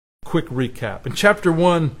quick recap. In chapter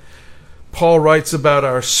 1, Paul writes about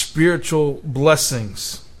our spiritual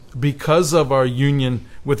blessings because of our union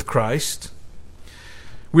with Christ.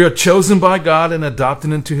 We are chosen by God and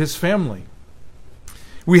adopted into His family.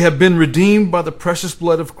 We have been redeemed by the precious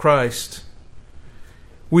blood of Christ.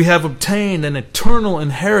 We have obtained an eternal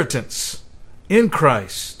inheritance in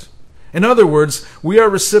Christ. In other words, we are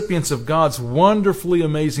recipients of God's wonderfully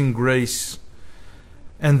amazing grace,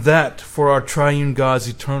 and that for our triune God's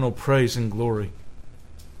eternal praise and glory.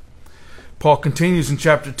 Paul continues in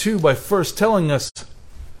chapter 2 by first telling us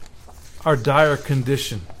our dire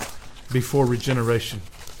condition before regeneration.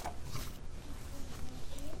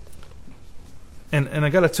 And I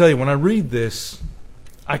got to tell you, when I read this,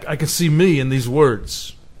 I can see me in these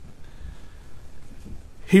words.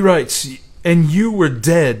 He writes, "And you were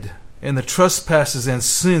dead in the trespasses and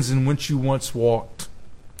sins in which you once walked,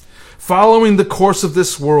 following the course of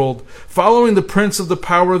this world, following the prince of the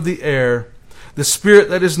power of the air, the spirit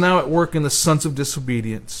that is now at work in the sons of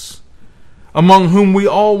disobedience, among whom we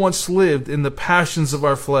all once lived in the passions of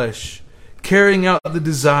our flesh, carrying out the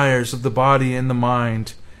desires of the body and the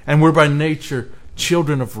mind, and were by nature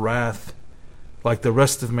children of wrath, like the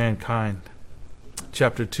rest of mankind."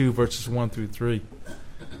 Chapter 2, verses 1 through 3.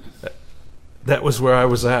 That was where I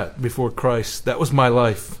was at before Christ. That was my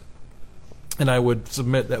life. And I would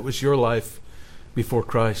submit that was your life before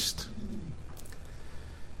Christ.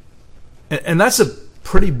 And that's a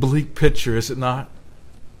pretty bleak picture, is it not?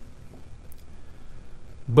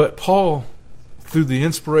 But Paul, through the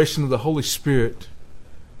inspiration of the Holy Spirit,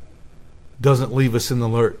 doesn't leave us in the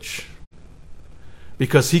lurch.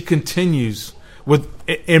 Because he continues with,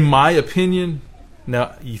 in my opinion,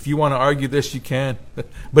 now if you want to argue this, you can,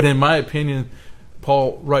 but in my opinion,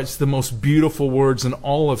 Paul writes the most beautiful words in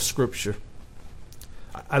all of Scripture.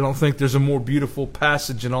 I don't think there's a more beautiful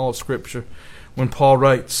passage in all of Scripture when Paul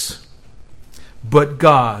writes, "But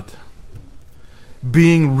God,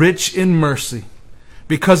 being rich in mercy,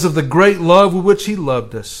 because of the great love with which He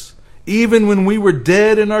loved us, even when we were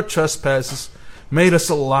dead in our trespasses, made us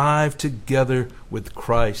alive together with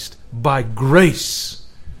Christ. By grace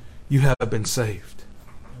you have been saved."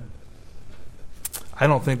 I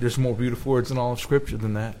don't think there's more beautiful words in all of Scripture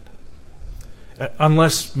than that.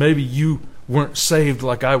 Unless maybe you weren't saved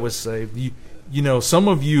like I was saved. You know, some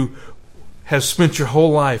of you have spent your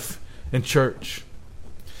whole life in church.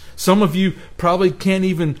 Some of you probably can't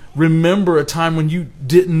even remember a time when you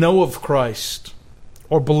didn't know of Christ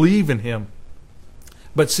or believe in Him.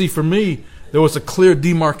 But see, for me, there was a clear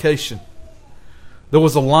demarcation. There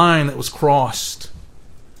was a line that was crossed.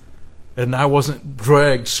 And I wasn't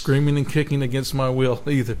dragged screaming and kicking against my will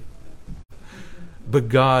either. But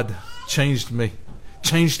God changed me,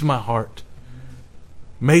 changed my heart,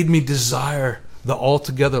 made me desire the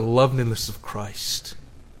altogether loveliness of Christ.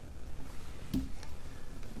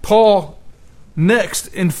 Paul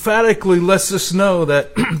next emphatically lets us know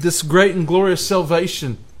that this great and glorious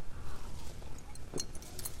salvation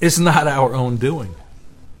is not our own doing.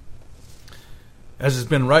 As has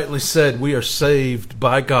been rightly said, we are saved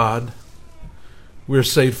by God, we are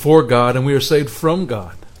saved for God, and we are saved from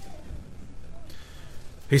God.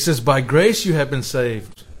 He says, "By grace you have been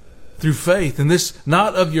saved, through faith, and this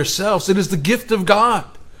not of yourselves, it is the gift of God,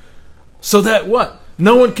 so that" what?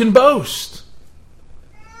 No one can boast.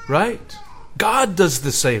 Right? God does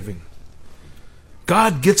the saving.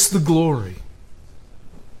 God gets the glory.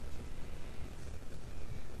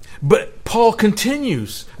 But Paul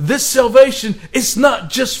continues, this salvation is not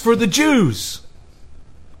just for the Jews,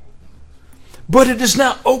 but it is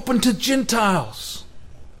now open to Gentiles.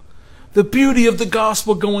 The beauty of the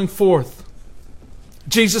gospel going forth.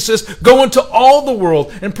 Jesus says, "Go into all the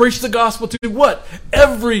world and preach the gospel to" what?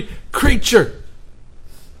 Every creature.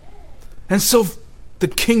 And so the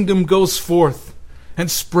kingdom goes forth and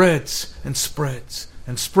spreads and spreads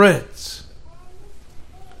and spreads.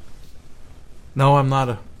 No, I'm not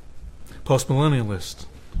a postmillennialist,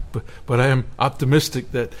 but I am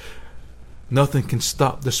optimistic that nothing can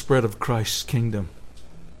stop the spread of Christ's kingdom.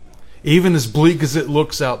 Even as bleak as it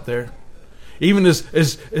looks out there, even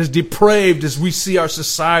as depraved as we see our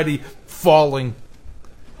society falling,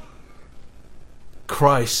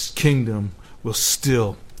 Christ's kingdom will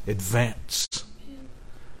still advance.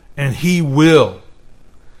 And He will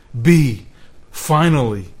be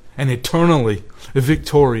finally and eternally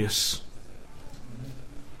victorious.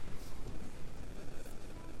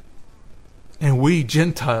 And we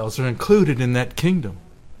Gentiles are included in that kingdom.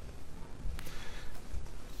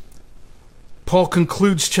 Paul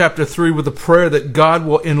concludes chapter 3 with a prayer that God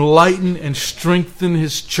will enlighten and strengthen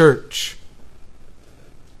His church.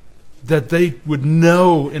 that they would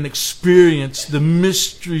know and experience the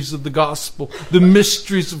mysteries of the gospel, the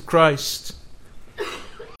mysteries of Christ.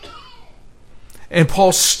 And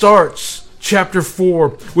Paul starts chapter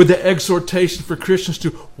 4 with the exhortation for Christians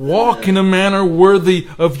to walk in a manner worthy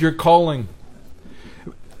of your calling.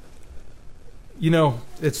 You know,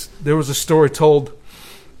 there was a story told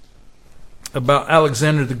about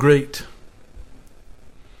Alexander the Great.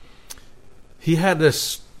 He had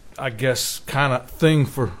this, I guess, kind of thing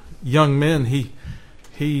for young men. He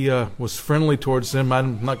was friendly towards them.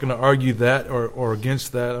 I'm not going to argue that or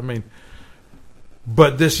against that. I mean,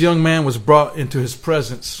 but this young man was brought into his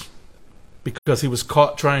presence because he was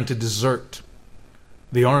caught trying to desert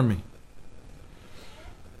the army.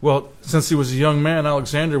 Well, since he was a young man,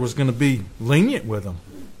 Alexander was going to be lenient with him.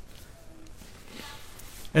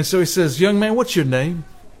 And so he says, "Young man, what's your name?"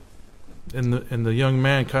 And the young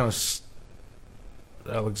man kind of,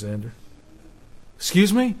 Alexander.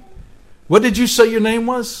 "Excuse me? What did you say your name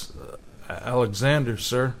was?" "Alexander,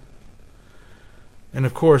 sir." And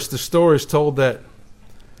of course, the story is told that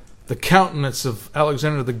the countenance of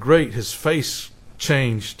Alexander the Great, his face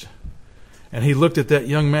changed. And he looked at that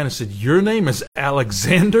young man and said, "Your name is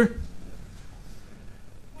Alexander?"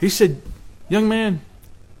 He said, "Young man,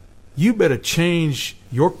 you better change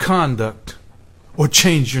your conduct or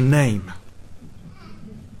change your name."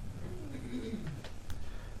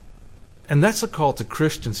 And that's a call to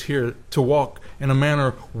Christians here to walk in a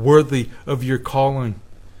manner worthy of your calling.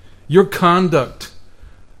 Your conduct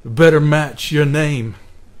better match your name.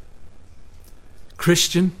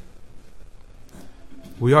 Christian,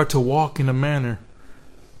 we are to walk in a manner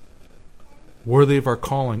worthy of our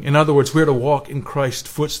calling. In other words, we are to walk in Christ's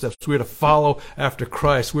footsteps. We are to follow after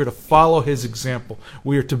Christ. We are to follow His example.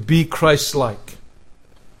 We are to be Christ-like.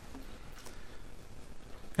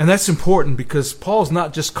 And that's important because Paul's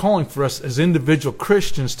not just calling for us as individual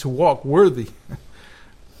Christians to walk worthy,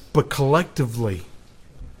 but collectively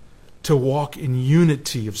to walk in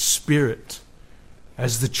unity of spirit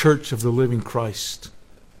as the church of the living Christ.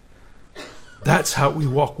 That's how we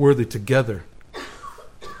walk worthy together.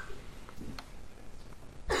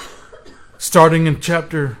 Starting in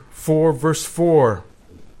chapter 4, verse 4,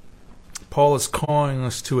 Paul is calling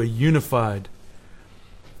us to a unified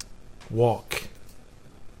walk.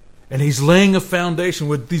 And he's laying a foundation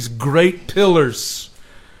with these great pillars.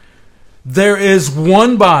 There is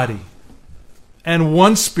one body and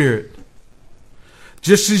one Spirit.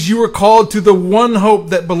 Just as you were called to the one hope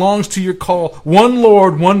that belongs to your call, one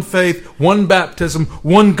Lord, one faith, one baptism,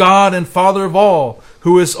 one God and Father of all,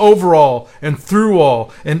 who is over all and through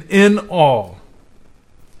all and in all.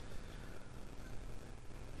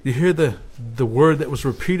 You hear the word that was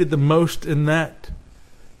repeated the most in that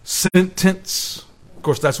sentence? Of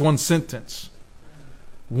course, that's one sentence.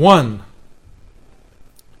 One.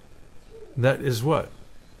 That is what?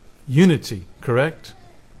 Unity, correct?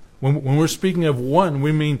 When we're speaking of one,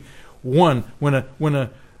 we mean one. When a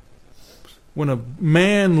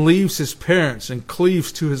man leaves his parents and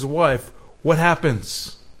cleaves to his wife, what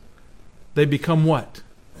happens? They become what?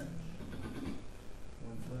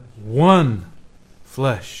 One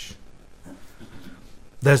flesh.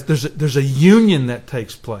 There's a union that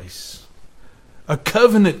takes place. A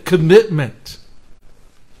covenant commitment.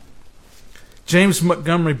 James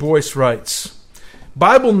Montgomery Boyce writes,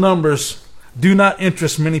 Bible numbers do not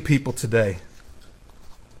interest many people today.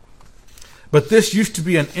 But this used to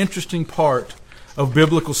be an interesting part of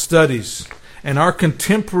biblical studies, and our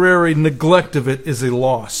contemporary neglect of it is a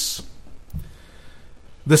loss.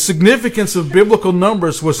 The significance of biblical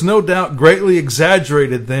numbers was no doubt greatly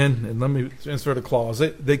exaggerated then, and let me insert a clause.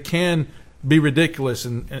 They can be ridiculous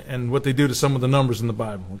in what they do to some of the numbers in the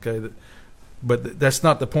Bible, okay? But that's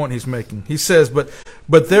not the point he's making. He says,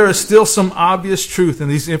 but there is still some obvious truth in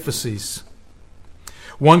these emphases.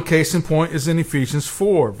 One case in point is in Ephesians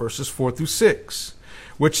 4, verses 4 through 6,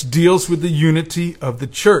 which deals with the unity of the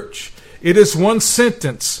church. It is one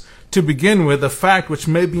sentence to begin with, a fact which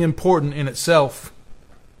may be important in itself.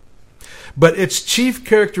 But its chief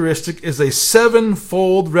characteristic is a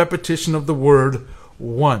sevenfold repetition of the word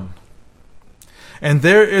one. And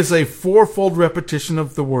there is a fourfold repetition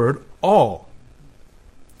of the word all.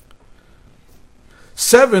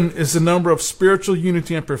 7 is the number of spiritual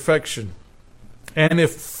unity and perfection. And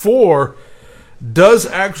if 4 does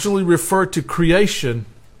actually refer to creation,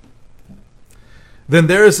 then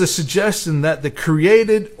there is a suggestion that the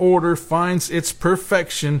created order finds its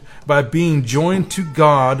perfection by being joined to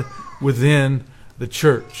God within the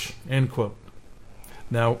church. End quote.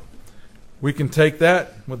 Now, we can take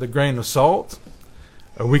that with a grain of salt,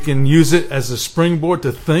 or we can use it as a springboard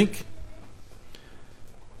to think.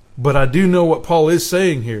 But I do know what Paul is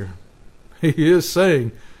saying here. He is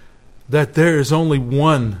saying that there is only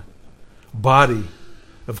one body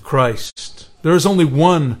of Christ. There is only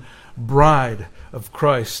one bride of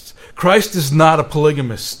Christ. Christ is not a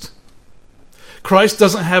polygamist. Christ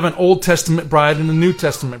doesn't have an Old Testament bride and a New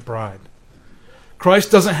Testament bride.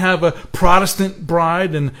 Christ doesn't have a Protestant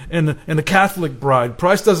bride and a Catholic bride.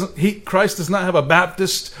 Christ does not have a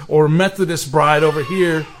Baptist or a Methodist bride over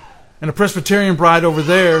here and a Presbyterian bride over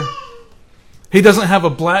there. He doesn't have a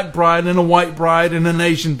black bride and a white bride and an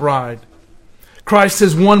Asian bride. Christ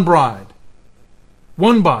has one bride,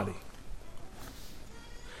 one body.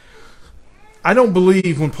 I don't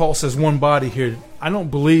believe when Paul says one body here, I don't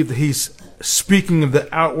believe that he's speaking of the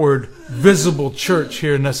outward visible church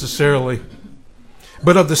here necessarily,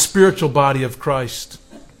 but of the spiritual body of Christ.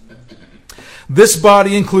 This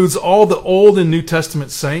body includes all the Old and New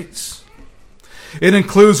Testament saints. It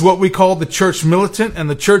includes what we call the church militant and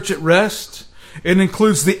the church at rest. It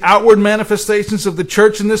includes the outward manifestations of the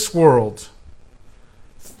church in this world,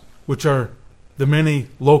 which are the many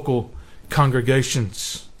local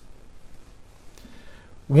congregations.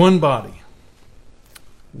 One body,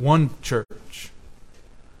 one church.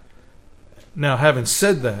 Now, having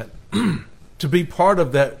said that, to be part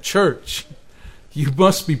of that church, you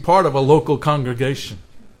must be part of a local congregation.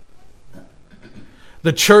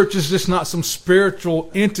 The church is just not some spiritual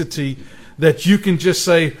entity that you can just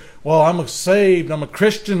say, well, I'm saved, I'm a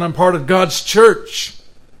Christian, I'm part of God's church.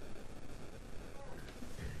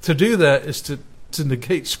 To do that is to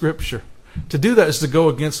negate Scripture. To do that is to go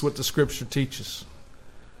against what the Scripture teaches.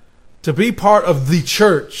 To be part of the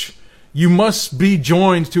church, you must be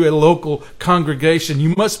joined to a local congregation.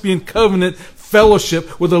 You must be in covenant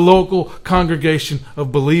fellowship with a local congregation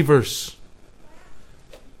of believers.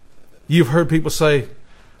 You've heard people say,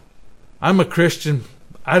 I'm a Christian,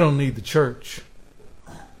 I don't need the church.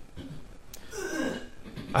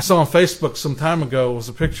 I saw on Facebook some time ago was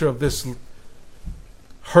a picture of this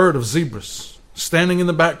herd of zebras standing in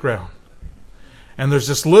the background. And there's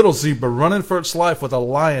this little zebra running for its life with a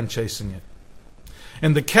lion chasing it.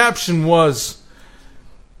 And the caption was,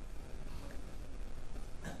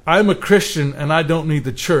 I'm a Christian and I don't need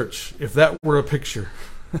the church. If that were a picture,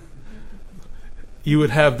 you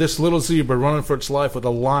would have this little zebra running for its life with a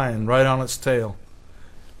lion right on its tail.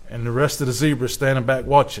 And the rest of the zebras standing back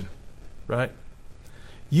watching. Right?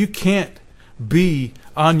 You can't be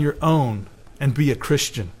on your own and be a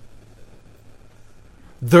Christian.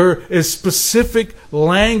 There is specific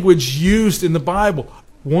language used in the Bible.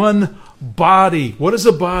 One body. What is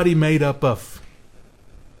a body made up of?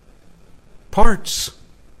 Parts.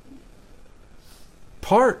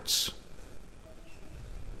 Parts.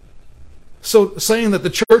 So saying that the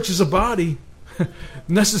church is a body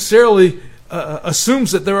necessarily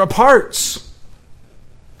assumes that there are parts.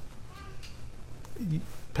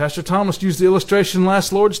 Pastor Thomas used the illustration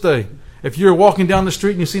last Lord's Day. If you're walking down the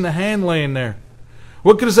street and you've seen a hand laying there,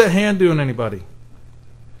 what good is that hand doing anybody?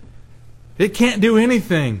 It can't do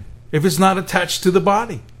anything if it's not attached to the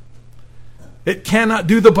body. It cannot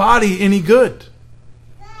do the body any good.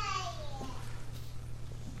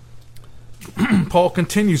 Paul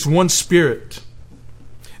continues, one Spirit.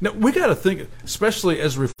 Now, we got to think, especially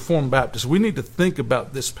as Reformed Baptists, we need to think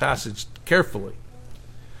about this passage carefully.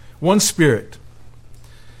 One Spirit.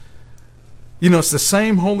 You know, it's the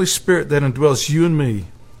same Holy Spirit that indwells you and me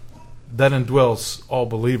that indwells all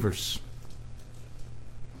believers.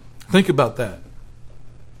 Think about that.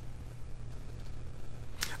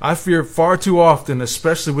 I fear far too often,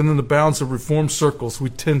 especially within the bounds of Reformed circles, we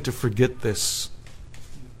tend to forget this.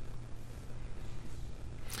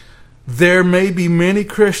 There may be many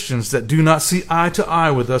Christians that do not see eye to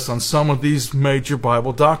eye with us on some of these major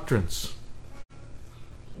Bible doctrines.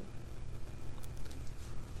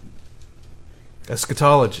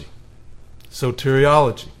 Eschatology,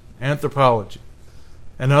 soteriology, anthropology,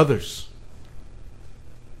 and others.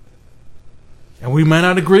 And we might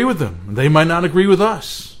not agree with them. They might not agree with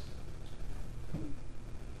us.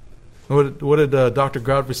 What did Dr.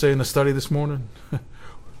 Godfrey say in the study this morning?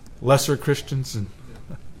 Lesser Christians. And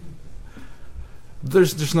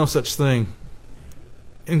there's no such thing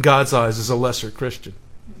in God's eyes as a lesser Christian.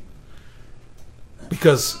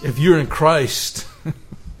 Because if you're in Christ,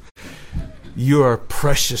 you are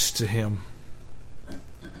precious to Him.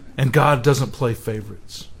 And God doesn't play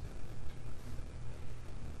favorites.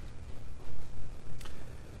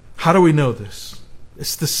 How do we know this?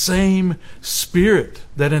 It's the same Spirit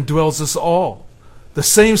that indwells us all. The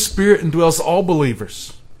same Spirit indwells all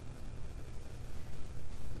believers.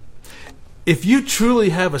 If you truly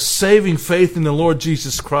have a saving faith in the Lord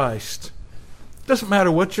Jesus Christ, it doesn't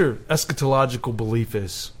matter what your eschatological belief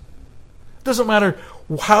is. It doesn't matter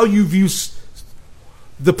how you view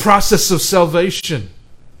the process of salvation.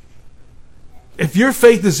 If your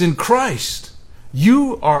faith is in Christ,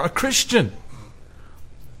 you are a Christian.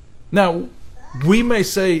 Now, we may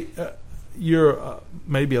say you're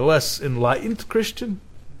maybe a less enlightened Christian,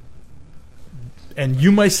 and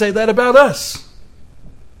you may say that about us.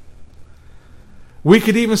 We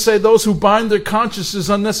could even say those who bind their consciences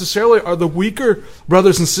unnecessarily are the weaker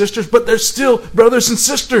brothers and sisters, but they're still brothers and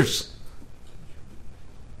sisters.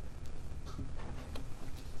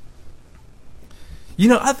 You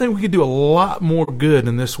know, I think we could do a lot more good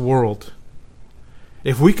in this world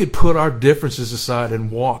if we could put our differences aside and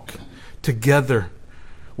walk together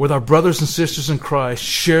with our brothers and sisters in Christ,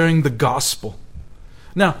 sharing the gospel.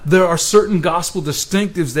 Now, there are certain gospel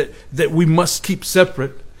distinctives that we must keep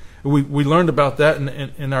separate. We learned about that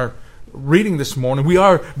in our reading this morning. We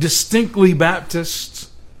are distinctly Baptists.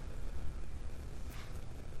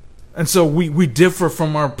 And so we differ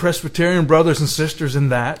from our Presbyterian brothers and sisters in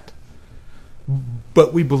that.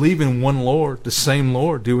 But we believe in one Lord, the same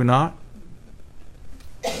Lord, do we not?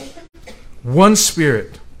 One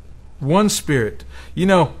Spirit. One Spirit. You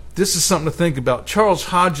know, this is something to think about. Charles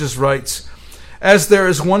Hodges writes, "As there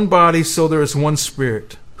is one body, so there is one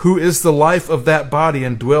Spirit, who is the life of that body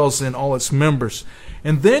and dwells in all its members."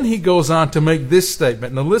 And then he goes on to make this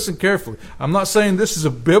statement. Now listen carefully. I'm not saying this is a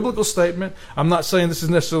biblical statement. I'm not saying this is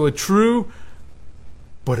necessarily true,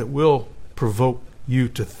 but it will provoke you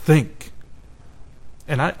to think.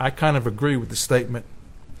 And I kind of agree with the statement.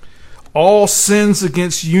 All sins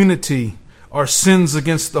against unity are sins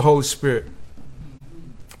against the Holy Spirit.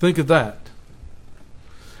 Think of that.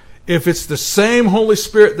 If it's the same Holy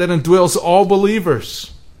Spirit that indwells all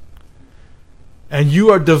believers, and you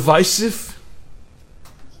are divisive,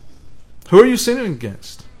 who are you sinning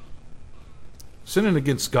against? Sinning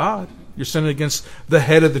against God. You're sinning against the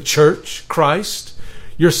head of the church, Christ.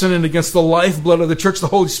 You're sinning against the lifeblood of the church, the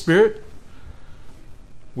Holy Spirit.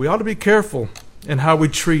 We ought to be careful in how we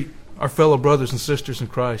treat our fellow brothers and sisters in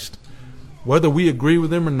Christ, whether we agree with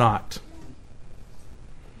them or not.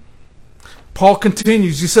 Paul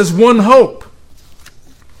continues. He says, one hope.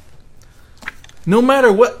 No matter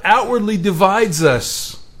what outwardly divides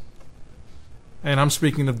us, and I'm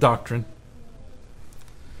speaking of doctrine,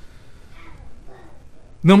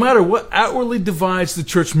 no matter what outwardly divides the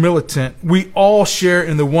church militant, we all share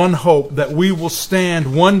in the one hope that we will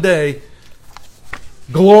stand one day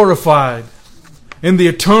glorified in the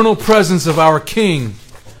eternal presence of our King,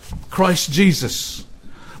 Christ Jesus.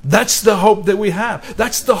 That's the hope that we have.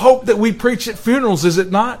 That's the hope that we preach at funerals, is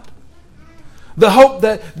it not? The hope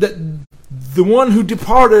that the one who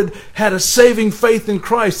departed had a saving faith in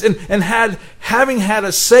Christ, and having had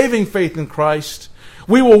a saving faith in Christ,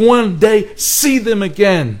 we will one day see them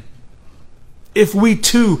again if we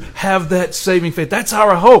too have that saving faith. That's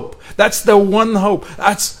our hope. That's the one hope.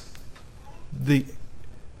 That's the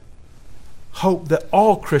hope that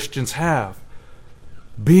all Christians have,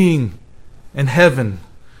 being in heaven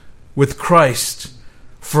with Christ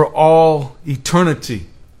for all eternity.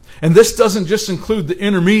 And this doesn't just include the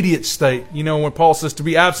intermediate state. You know, when Paul says to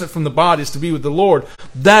be absent from the body is to be with the Lord,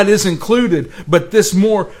 that is included. But this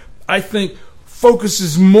more, I think,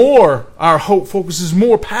 our hope focuses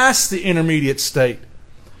more past the intermediate state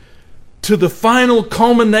to the final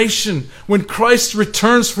culmination when Christ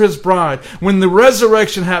returns for His bride, when the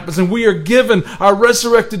resurrection happens and we are given our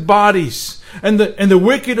resurrected bodies, and the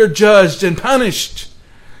wicked are judged and punished.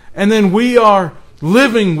 And then we are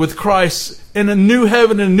living with Christ in a new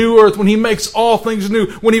heaven and a new earth when He makes all things new,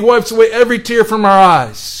 when He wipes away every tear from our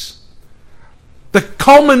eyes. The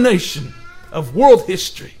culmination of world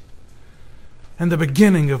history and the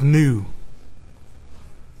beginning of new.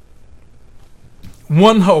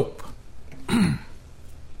 One hope.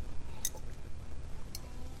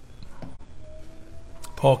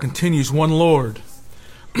 Paul continues, one Lord.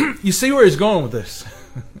 You see where he's going with this?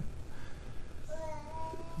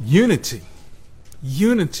 Unity.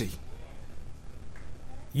 Unity.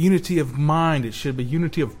 Unity of mind, it should be.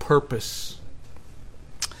 Unity of purpose.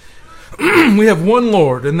 We have one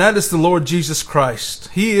Lord, and that is the Lord Jesus Christ.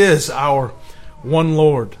 He is our one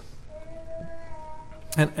Lord.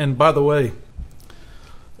 And by the way,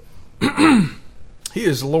 He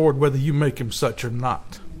is Lord whether you make Him such or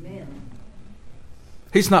not. Amen.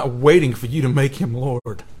 He's not waiting for you to make Him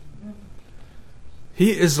Lord.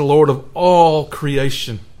 He is the Lord of all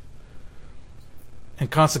creation. And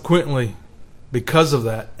consequently, because of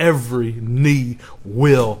that, every knee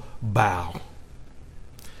will bow.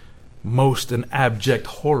 Most in abject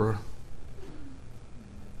horror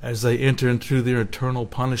as they enter into their eternal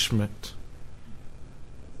punishment.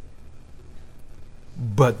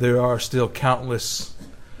 But there are still countless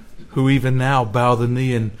who even now bow the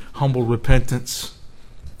knee in humble repentance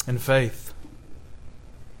and faith.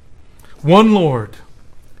 One Lord.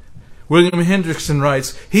 William Hendrickson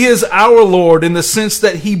writes, He is our Lord in the sense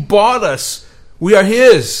that He bought us. We are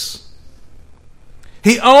His.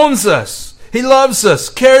 He owns us. He loves us,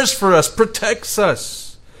 cares for us, protects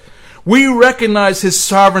us. We recognize His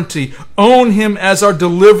sovereignty, own Him as our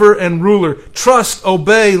deliverer and ruler, trust,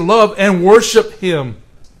 obey, love, and worship Him.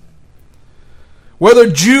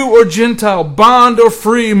 Whether Jew or Gentile, bond or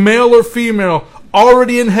free, male or female,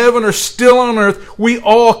 already in heaven or still on earth, we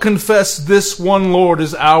all confess this one Lord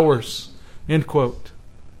is ours. End quote.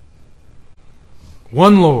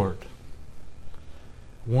 One Lord,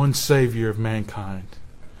 one Savior of mankind,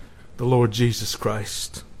 the Lord Jesus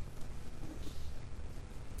Christ.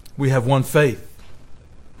 We have one faith.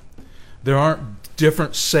 There aren't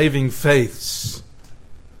different saving faiths.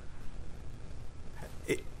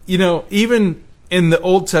 You know, even in the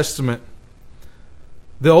Old Testament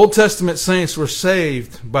saints were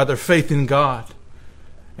saved by their faith in God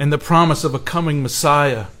and the promise of a coming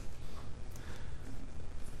Messiah.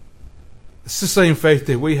 It's the same faith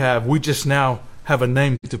that we have. We just now have a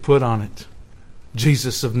name to put on it.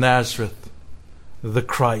 Jesus of Nazareth, the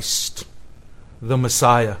Christ, the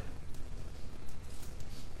Messiah.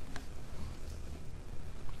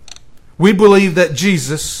 We believe that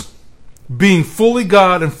Jesus, being fully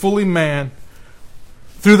God and fully man,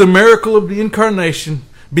 through the miracle of the incarnation,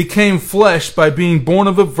 became flesh by being born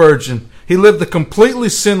of a virgin. He lived a completely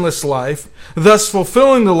sinless life, thus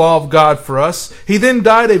fulfilling the law of God for us. He then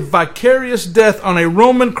died a vicarious death on a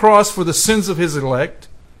Roman cross for the sins of His elect.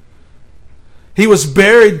 He was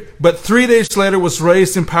buried, but 3 days later was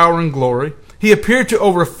raised in power and glory. He appeared to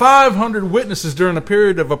over 500 witnesses during a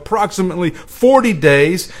period of approximately 40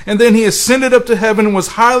 days, and then He ascended up to heaven and was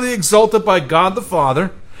highly exalted by God the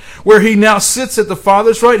Father, where He now sits at the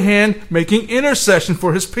Father's right hand, making intercession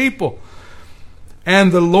for His people.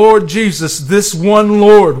 And the Lord Jesus, this one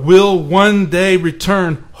Lord, will one day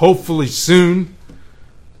return, hopefully soon.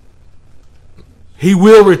 He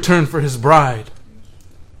will return for His bride.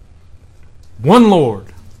 One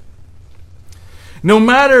Lord. No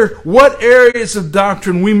matter what areas of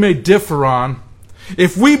doctrine we may differ on,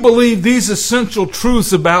 if we believe these essential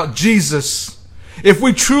truths about Jesus, if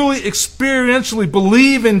we truly experientially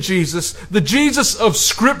believe in Jesus, the Jesus of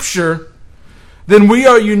Scripture, then we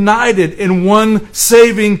are united in one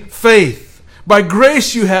saving faith. By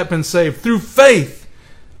grace you have been saved, through faith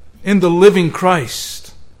in the living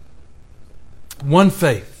Christ. One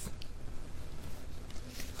faith.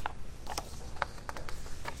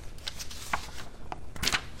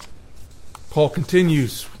 Paul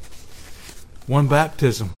continues, one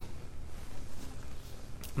baptism.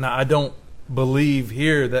 Now, I don't believe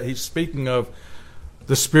here that he's speaking of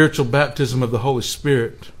the spiritual baptism of the Holy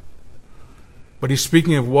Spirit, but he's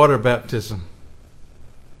speaking of water baptism.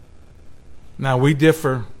 Now, we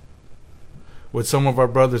differ with some of our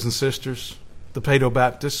brothers and sisters, the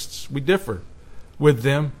Paedo-Baptists. We differ with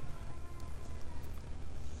them.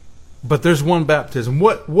 But there's one baptism.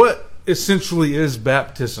 What essentially is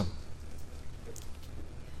baptism?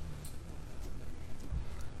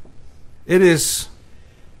 It is,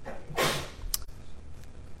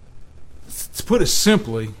 to put it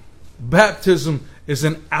simply, baptism is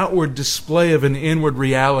an outward display of an inward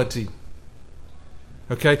reality.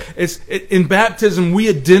 Okay? In baptism, we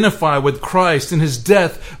identify with Christ in His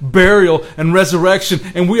death, burial, and resurrection,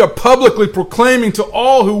 and we are publicly proclaiming to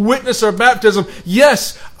all who witness our baptism,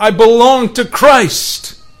 yes, I belong to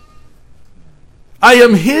Christ. I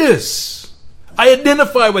am His. I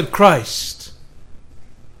identify with Christ.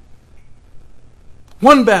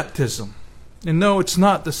 One baptism. And no, it's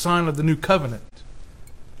not the sign of the new covenant.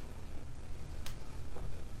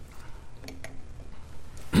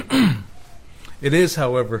 It is,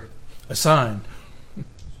 however, a sign.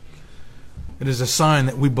 It is a sign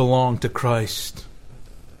that we belong to Christ.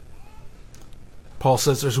 Paul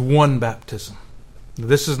says there's one baptism.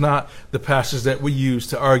 This is not the passage that we use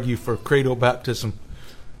to argue for credo baptism.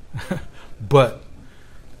 But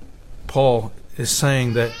Paul is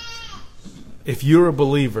saying that if you're a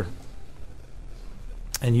believer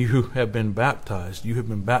and you have been baptized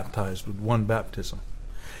with one baptism.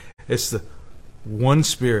 It's the one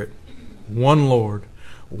Spirit, one Lord,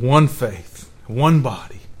 one faith, one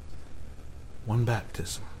body, one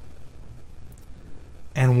baptism,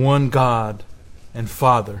 and one God and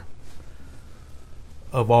Father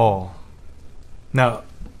of all. Now,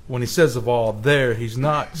 when he says of all there, he's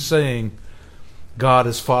not saying God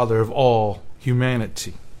is Father of all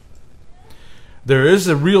humanity. There is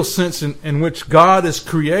a real sense in which God is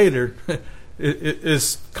Creator.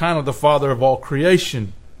 is kind of the Father of all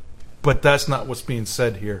creation. But that's not what's being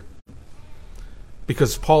said here.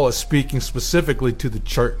 Because Paul is speaking specifically to the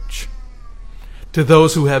church, to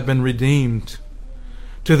those who have been redeemed,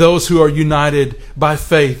 to those who are united by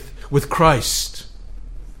faith with Christ.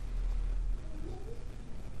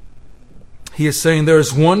 He is saying there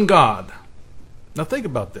is one God. Now think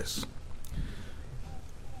about this.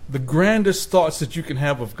 The grandest thoughts that you can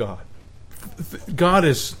have of God. God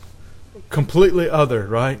is completely other,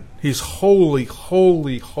 right? He's holy,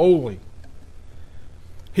 holy, holy.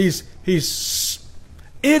 He's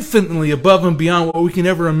infinitely above and beyond what we can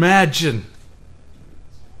ever imagine.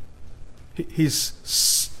 He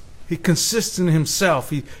consists in himself.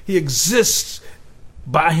 He exists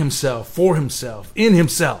by himself, for himself, in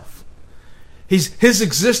himself. His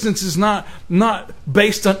existence is not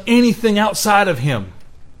based on anything outside of him.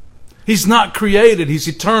 He's not created. He's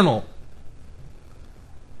eternal.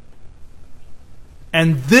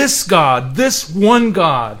 And this God, this one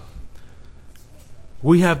God,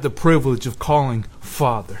 we have the privilege of calling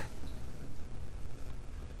Father.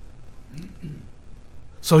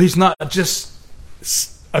 So he's not just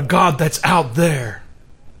a God that's out there,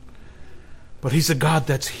 but he's a God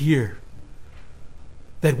that's here,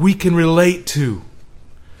 that we can relate to,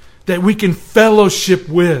 that we can fellowship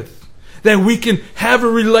with, that we can have a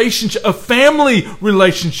relationship, a family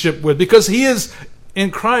relationship with, because he is, in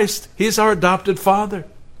Christ, he is our adopted Father.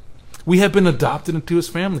 We have been adopted into his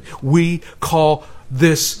family. We call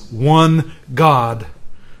this one God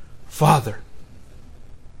Father.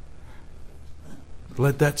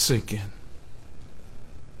 Let that sink in.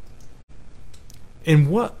 In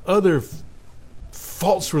what other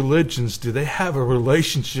false religions do they have a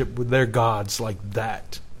relationship with their gods like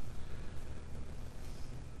that?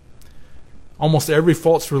 Almost every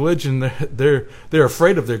false religion, they're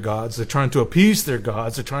afraid of their gods. They're trying to appease their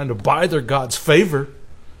gods. They're trying to buy their gods favor.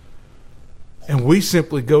 And we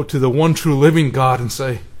simply go to the one true living God and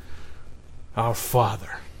say, Our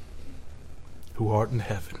Father, who art in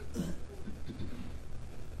heaven.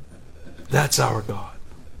 That's our God.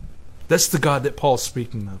 That's the God that Paul's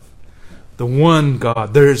speaking of. The one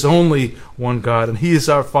God. There is only one God, and he is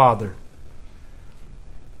our Father.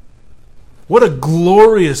 What a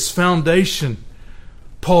glorious foundation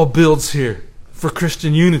Paul builds here for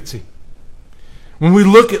Christian unity. When we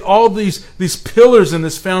look at all these pillars in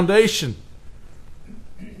this foundation,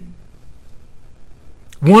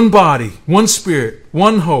 one body, one Spirit,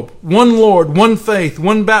 one hope, one Lord, one faith,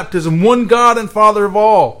 one baptism, one God and Father of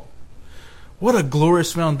all. What a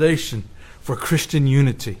glorious foundation for Christian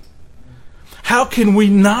unity. How can we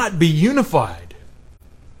not be unified?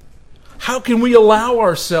 How can we allow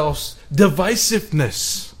ourselves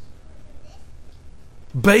divisiveness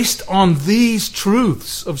based on these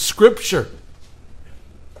truths of Scripture?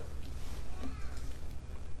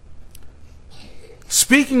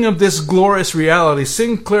 Speaking of this glorious reality,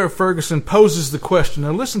 Sinclair Ferguson poses the question.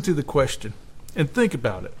 Now listen to the question and think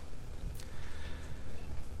about it.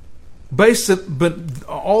 But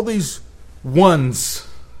all these ones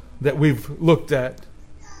that we've looked at,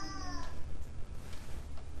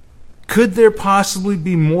 could there possibly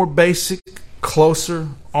be more basic, closer,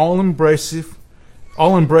 all-embracing,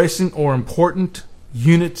 or important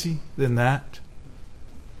unity than that?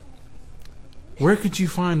 Where could you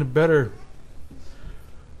find a better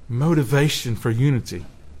motivation for unity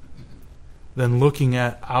than looking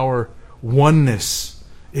at our oneness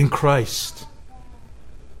in Christ?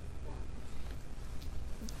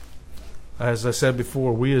 As I said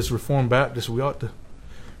before, we as Reformed Baptists, we ought to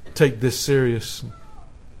take this serious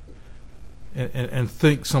and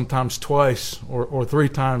think sometimes twice or three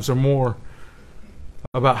times or more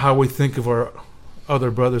about how we think of our other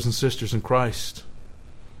brothers and sisters in Christ.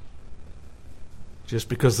 Just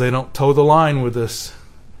because they don't toe the line with us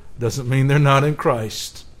doesn't mean they're not in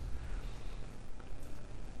Christ.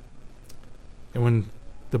 And when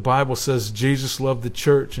the Bible says Jesus loved the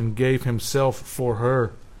church and gave himself for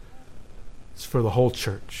her, it's for the whole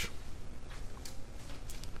church.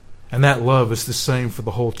 And that love is the same for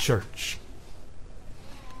the whole church.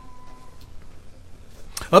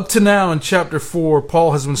 Up to now in chapter 4,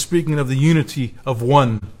 Paul has been speaking of the unity of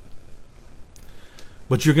one.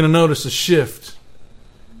 But you're going to notice a shift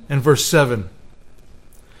in verse 7.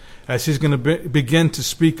 As he's going to begin to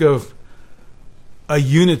speak of a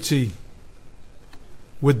unity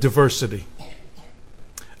with diversity.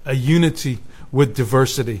 A unity with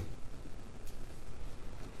diversity.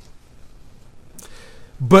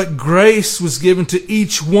 But grace was given to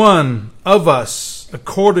each one of us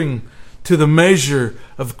according to the measure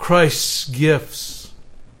of Christ's gifts.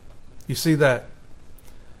 You see that?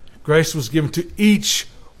 Grace was given to each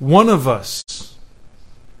one of us.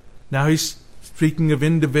 Now he's speaking of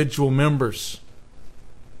individual members.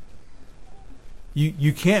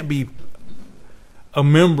 You can't be a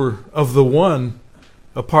member of the one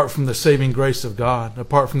apart from the saving grace of God,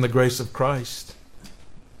 apart from the grace of Christ.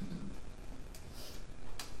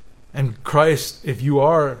 And Christ, if you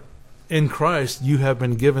are in Christ, you have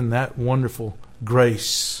been given that wonderful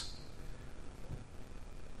grace.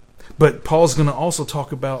 But Paul's going to also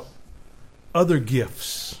talk about other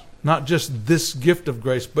gifts, not just this gift of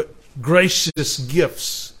grace, but gracious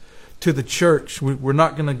gifts to the church. We're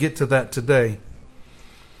not going to get to that today.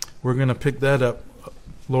 We're going to pick that up,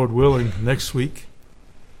 Lord willing, next week.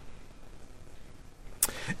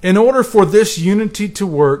 In order for this unity to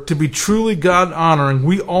work, to be truly God-honoring,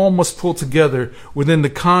 we all must pull together within the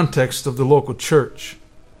context of the local church.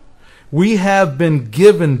 We have been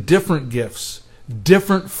given different gifts,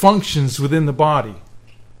 different functions within the body.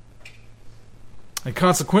 And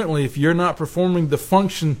consequently, if you're not performing the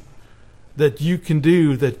function that you can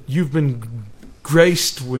do, that you've been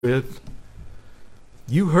graced with,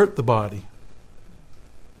 you hurt the body.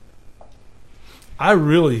 I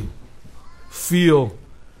really feel,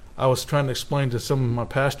 I was trying to explain to some of my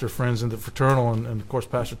pastor friends in the fraternal, and of course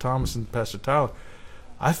Pastor Thomas and Pastor Tyler,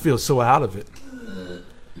 I feel so out of it.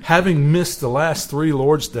 Having missed the last 3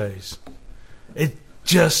 Lord's Days, it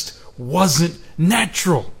just wasn't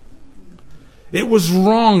natural. It was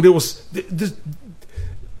wrong. It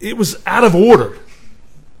was out of order.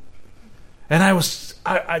 And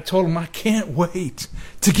I told him, I can't wait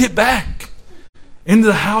to get back into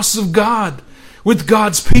the house of God with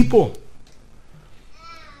God's people.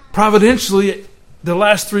 Providentially, the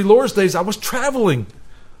last 3 Lord's Days, I was traveling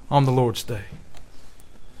on the Lord's Day.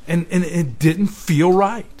 And it didn't feel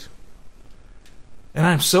right. And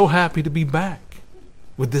I'm so happy to be back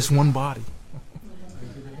with this one body.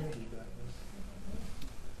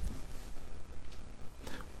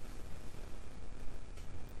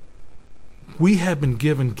 We have been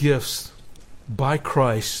given gifts by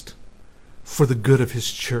Christ for the good of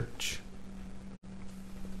His church.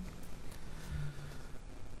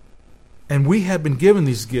 And we have been given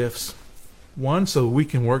these gifts, one, so we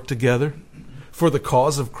can work together for the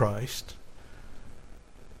cause of Christ,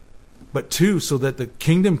 but 2, so that the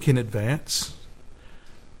kingdom can advance,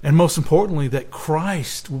 and most importantly, that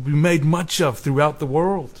Christ will be made much of throughout the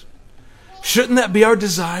world. Shouldn't that be our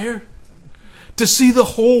desire? To see the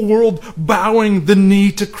whole world bowing the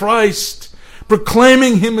knee to Christ,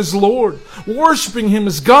 proclaiming Him as Lord, worshiping Him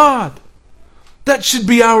as God. That should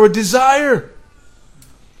be our desire.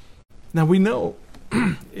 Now we know,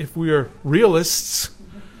 if we are realists,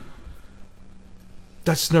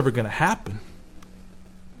 that's never going to happen.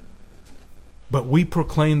 But we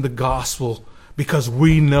proclaim the gospel because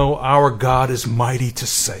we know our God is mighty to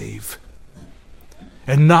save.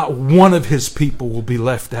 And not one of His people will be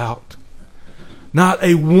left out. Not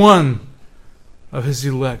a one of His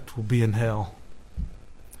elect will be in hell.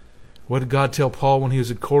 What did God tell Paul when he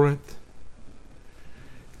was at Corinth?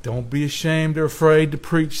 Don't be ashamed or afraid to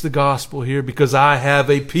preach the gospel here, because I have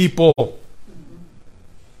a people.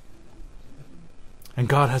 And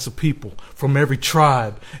God has a people from every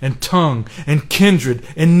tribe and tongue and kindred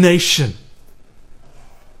and nation.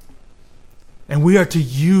 And we are to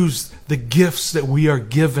use the gifts that we are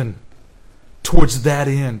given towards that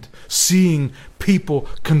end, seeing people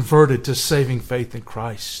converted to saving faith in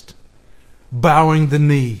Christ, bowing the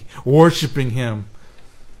knee, worshiping Him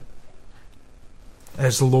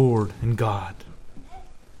as Lord and God.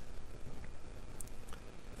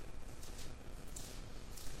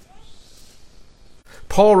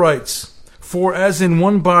 Paul writes, "For as in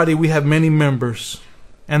one body we have many members,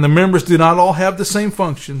 and the members do not all have the same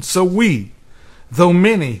function, so we, though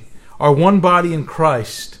many, are one body in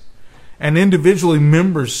Christ, and individually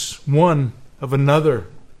members one of another."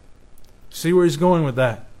 See where he's going with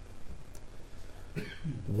that?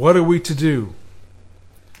 What are we to do?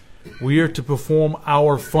 We are to perform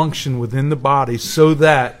our function within the body so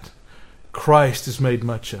that Christ is made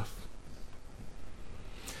much of.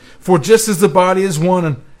 For just as the body is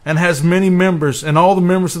one and has many members, and all the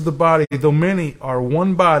members of the body, though many, are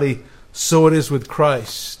one body, so it is with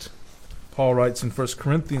Christ. Paul writes in 1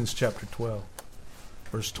 Corinthians chapter 12,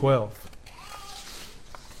 verse 12.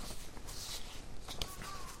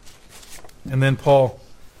 And then Paul,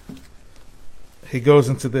 he goes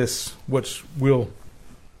into this, which we'll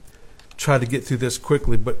try to get through this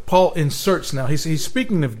quickly. But Paul inserts now, he's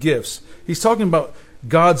speaking of gifts. He's talking about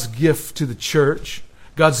God's gift to the church,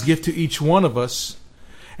 God's gift to each one of us.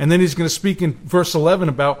 And then he's going to speak in verse 11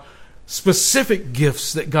 about specific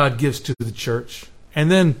gifts that God gives to the church.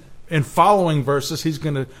 And then in following verses, he's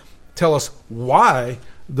going to tell us why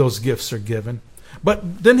those gifts are given.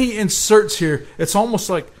 But then he inserts here, it's almost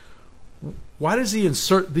like, why does he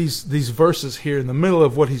insert these verses here in the middle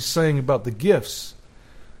of what he's saying about the gifts?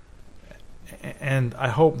 And I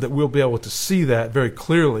hope that we'll be able to see that very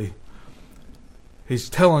clearly. He's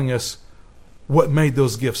telling us what made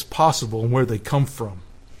those gifts possible and where they come from.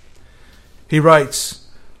 He writes,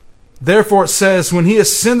 therefore it says, when he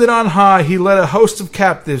ascended on high, he led a host of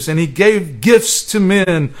captives and he gave gifts to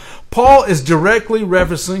men. Paul is directly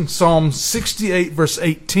referencing Psalm 68 verse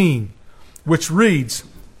 18, which reads,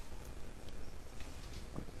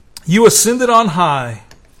 you ascended on high,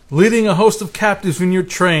 leading a host of captives in your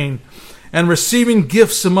train and receiving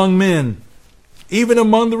gifts among men, even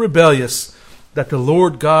among the rebellious, that the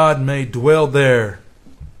Lord God may dwell there.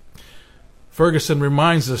 Ferguson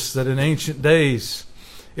reminds us that in ancient days,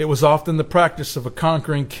 it was often the practice of a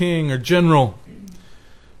conquering king or general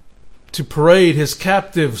to parade his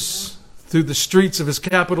captives through the streets of his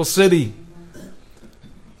capital city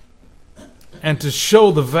and to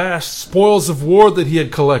show the vast spoils of war that he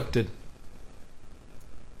had collected.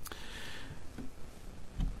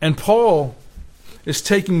 And Paul is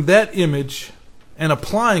taking that image and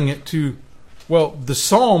applying it to, well, the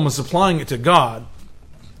psalm is applying it to God.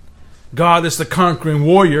 God is the conquering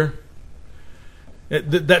warrior.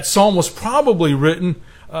 That psalm was probably written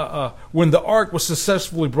when the ark was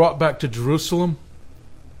successfully brought back to Jerusalem,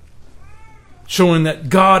 showing that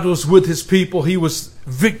God was with his people. He was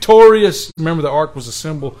victorious. Remember, the ark was a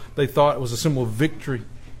symbol, they thought it was a symbol of victory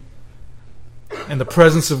and the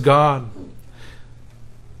presence of God.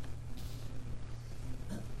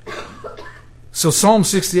 So Psalm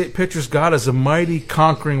 68 pictures God as a mighty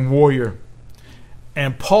conquering warrior.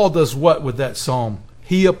 And Paul does what with that psalm?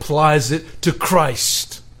 He applies it to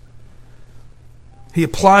Christ. He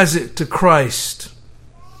applies it to Christ.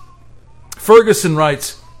 Ferguson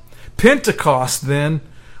writes, Pentecost, then,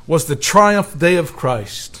 was the triumph day of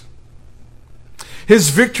Christ. His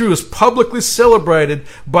victory was publicly celebrated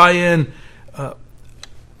by an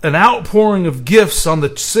outpouring of gifts on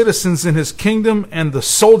the citizens in his kingdom and the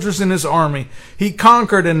soldiers in his army. He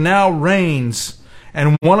conquered and now reigns.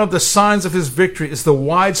 And one of the signs of his victory is the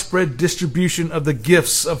widespread distribution of the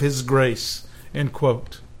gifts of his grace. End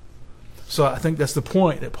quote. So I think that's the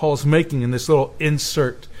point that Paul's making in this little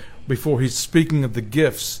insert before he's speaking of the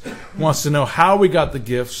gifts. He wants to know how we got the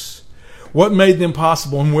gifts, what made them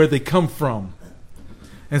possible, and where they come from.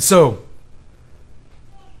 And so,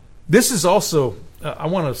 this is also, I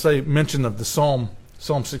want to mention of the Psalm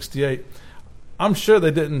 68. I'm sure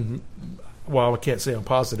they didn't, well, I can't say I'm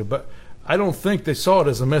positive, but I don't think they saw it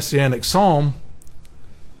as a messianic psalm,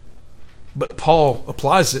 but Paul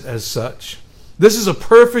applies it as such. This is a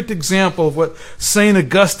perfect example of what St.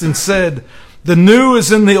 Augustine said, the new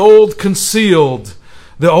is in the old concealed,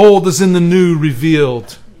 the old is in the new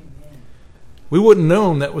revealed. We wouldn't have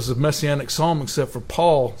known that was a messianic psalm except for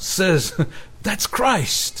Paul says, that's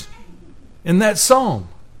Christ in that psalm.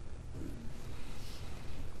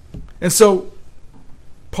 And so,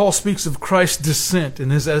 Paul speaks of Christ's descent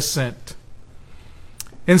and his ascent.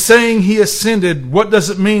 In saying he ascended, what does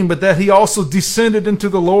it mean but that he also descended into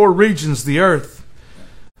the lower regions, the earth?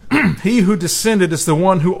 He who descended is the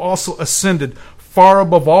one who also ascended far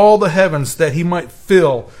above all the heavens that he might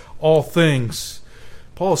fill all things.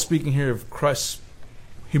 Paul is speaking here of Christ's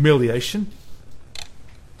humiliation.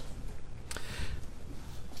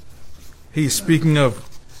 He's speaking of,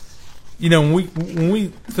 when we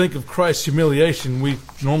think of Christ's humiliation, we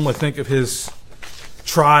normally think of his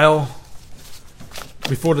trial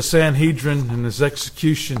before the Sanhedrin and his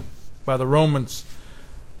execution by the Romans.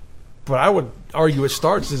 But I would argue it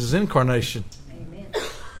starts at his incarnation. Amen.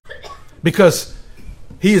 Because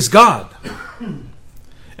he is God.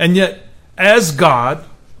 And yet, as God,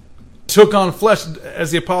 took on flesh,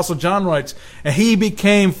 as the Apostle John writes, and he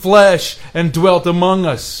became flesh and dwelt among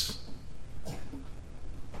us.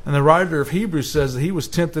 And the writer of Hebrews says that he was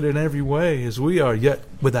tempted in every way as we are, yet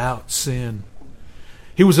without sin.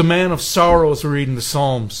 He was a man of sorrows, we read in the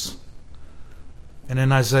Psalms and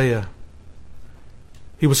in Isaiah.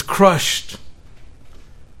 He was crushed.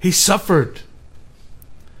 He suffered.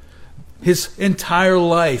 His entire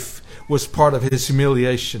life was part of his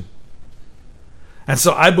humiliation. And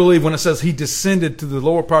so I believe when it says he descended to the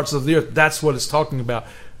lower parts of the earth, that's what it's talking about.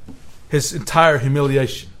 His entire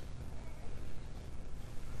humiliation.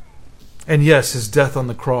 And yes, his death on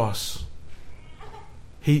the cross.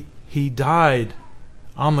 He died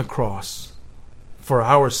on the cross for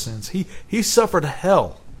our sins. He suffered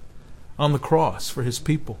hell on the cross for his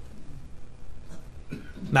people.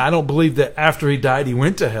 Now, I don't believe that after he died he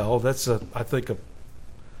went to hell. I think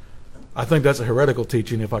that's a heretical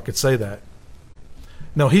teaching, if I could say that.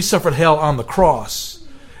 No, he suffered hell on the cross.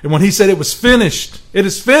 And when he said it was finished, it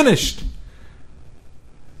is finished,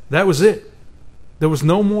 that was it. There was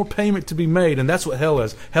no more payment to be made, and that's what hell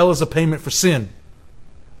is. Hell is a payment for sin,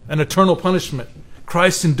 an eternal punishment.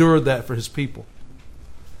 Christ endured that for his people.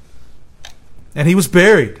 And he was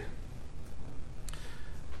buried.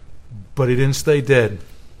 But he didn't stay dead.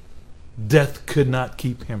 Death could not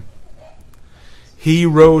keep him. He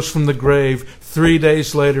rose from the grave 3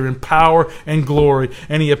 days later in power and glory,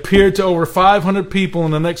 and he appeared to over 500 people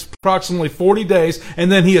in the next approximately 40 days,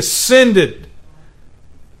 and then he ascended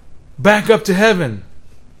back up to heaven.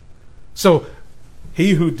 So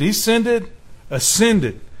he who descended,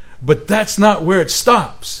 ascended. But that's not where it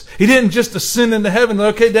stops. He didn't just ascend into heaven.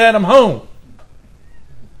 Okay, Dad, I'm home.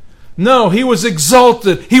 No, he was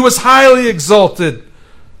exalted. He was highly exalted.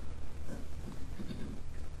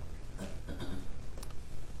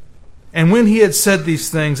 And when he had said these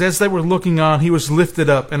things, as they were looking on, he was lifted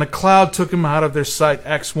up, and a cloud took him out of their sight.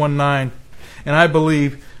 Acts 1:9. And I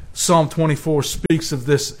believe Psalm 24 speaks of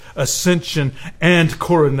this ascension and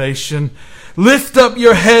coronation. Lift up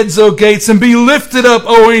your heads, O gates, and be lifted up,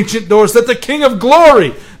 O ancient doors, that the King of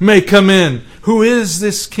glory may come in. Who is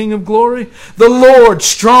this King of glory? The Lord,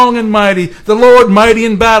 strong and mighty. The Lord, mighty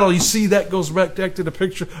in battle. You see, that goes back to the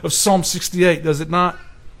picture of Psalm 68, does it not?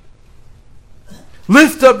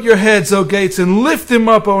 Lift up your heads, O gates, and lift him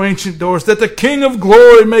up, O ancient doors, that the King of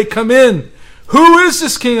glory may come in. Who is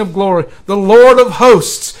this King of glory? The Lord of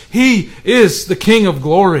hosts. He is the King of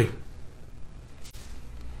glory.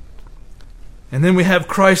 And then we have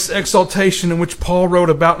Christ's exaltation, in which Paul wrote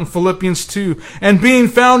about in Philippians 2. And being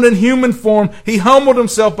found in human form, he humbled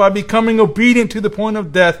himself by becoming obedient to the point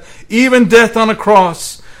of death, even death on a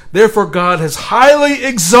cross. Therefore God has highly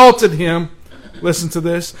exalted him, listen to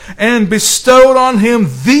this, and bestowed on him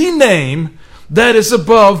the name that is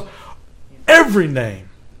above every name.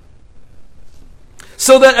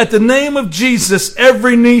 So that at the name of Jesus,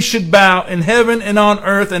 every knee should bow in heaven and on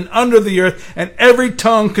earth and under the earth, and every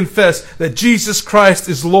tongue confess that Jesus Christ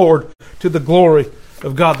is Lord, to the glory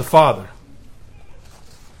of God the Father.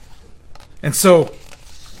 And so,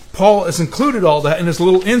 Paul has included all that in his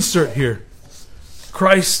little insert here.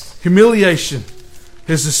 Christ's humiliation,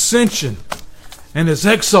 his ascension, and his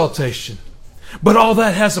exaltation. But all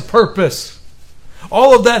that has a purpose.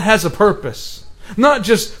 All of that has a purpose. Not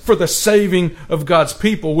just for the saving of God's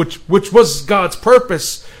people, which was God's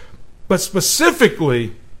purpose, but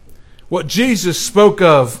specifically what Jesus spoke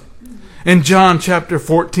of in John chapter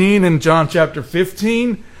 14 and John chapter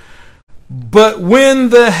 15. But when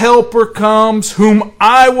the Helper comes, whom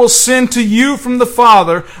I will send to you from the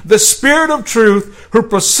Father, the Spirit of truth, who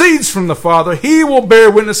proceeds from the Father, he will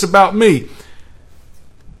bear witness about me.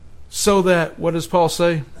 So that, what does Paul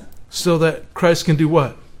say? So that Christ can do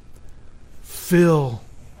what? Fill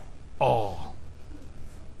all.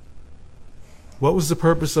 What was the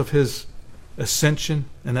purpose of his ascension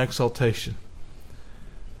and exaltation?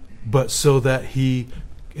 But so that he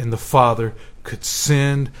and the Father could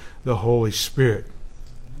send the Holy Spirit.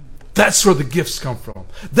 That's where the gifts come from.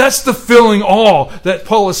 That's the filling all that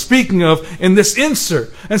Paul is speaking of in this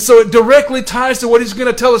insert. And so it directly ties to what he's going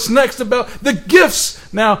to tell us next about the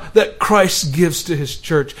gifts now that Christ gives to his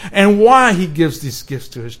church and why he gives these gifts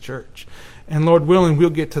to his church. And Lord willing, we'll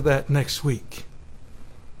get to that next week.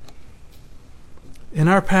 In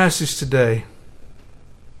our passage today,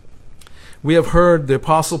 we have heard the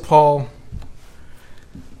Apostle Paul,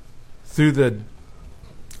 through the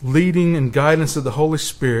leading and guidance of the Holy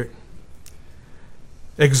Spirit,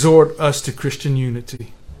 exhort us to Christian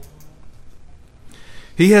unity.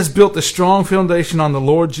 He has built a strong foundation on the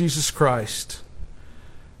Lord Jesus Christ,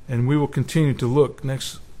 and we will continue to look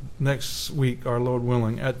next week, our Lord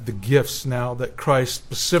willing, at the gifts now that Christ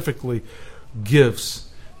specifically gives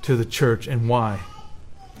to the church and why.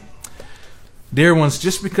 Dear ones,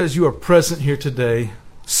 just because you are present here today,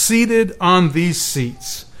 seated on these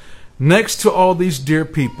seats, next to all these dear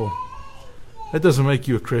people, that doesn't make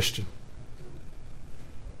you a Christian.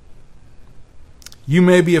 You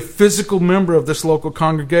may be a physical member of this local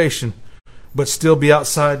congregation, but still be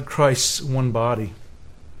outside Christ's one body.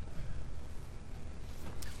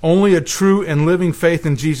 Only a true and living faith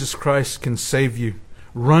in Jesus Christ can save you.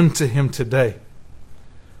 Run to him today.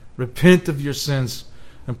 Repent of your sins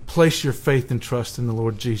and place your faith and trust in the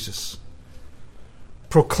Lord Jesus.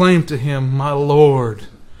 Proclaim to him, my Lord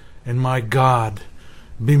and my God,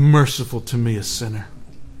 be merciful to me, a sinner.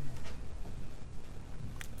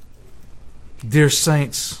 Dear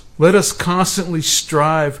saints, let us constantly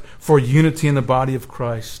strive for unity in the body of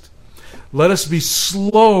Christ. Let us be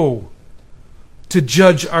slow to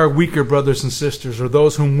judge our weaker brothers and sisters, or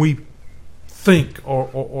those whom we think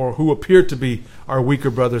or who appear to be our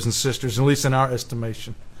weaker brothers and sisters, at least in our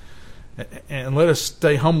estimation. And let us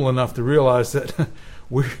stay humble enough to realize that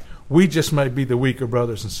we just may be the weaker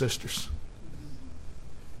brothers and sisters.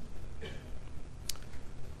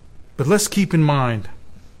 But let's keep in mind,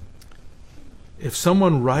 if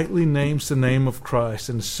someone rightly names the name of Christ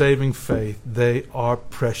in saving faith, they are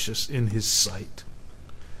precious in His sight.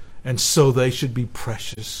 And so they should be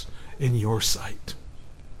precious in your sight.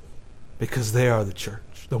 Because they are the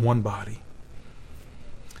church, the one body.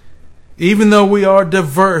 Even though we are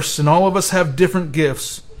diverse and all of us have different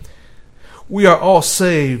gifts, we are all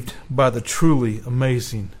saved by the truly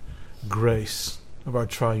amazing grace of our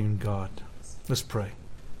triune God. Let's pray.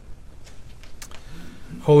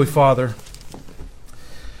 Holy Father,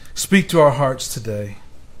 speak to our hearts today.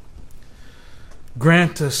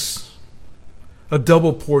 Grant us a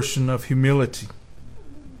double portion of humility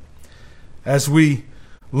as we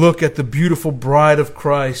look at the beautiful bride of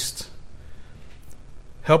Christ.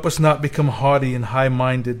 Help us not become haughty and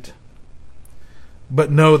high-minded,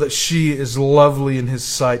 but know that she is lovely in His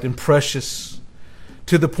sight and precious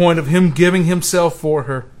to the point of Him giving Himself for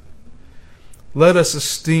her. Let us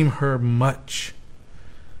esteem her much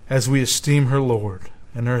as we esteem her Lord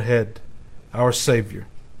and her head, our Savior.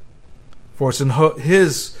 For it's in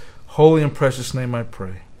His holy and precious name I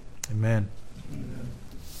pray. Amen.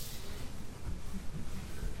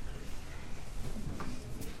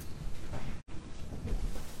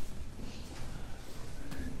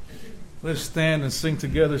 Let's stand and sing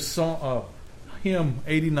together hymn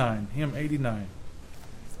 89. Hymn 89.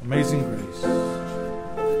 Amazing Grace.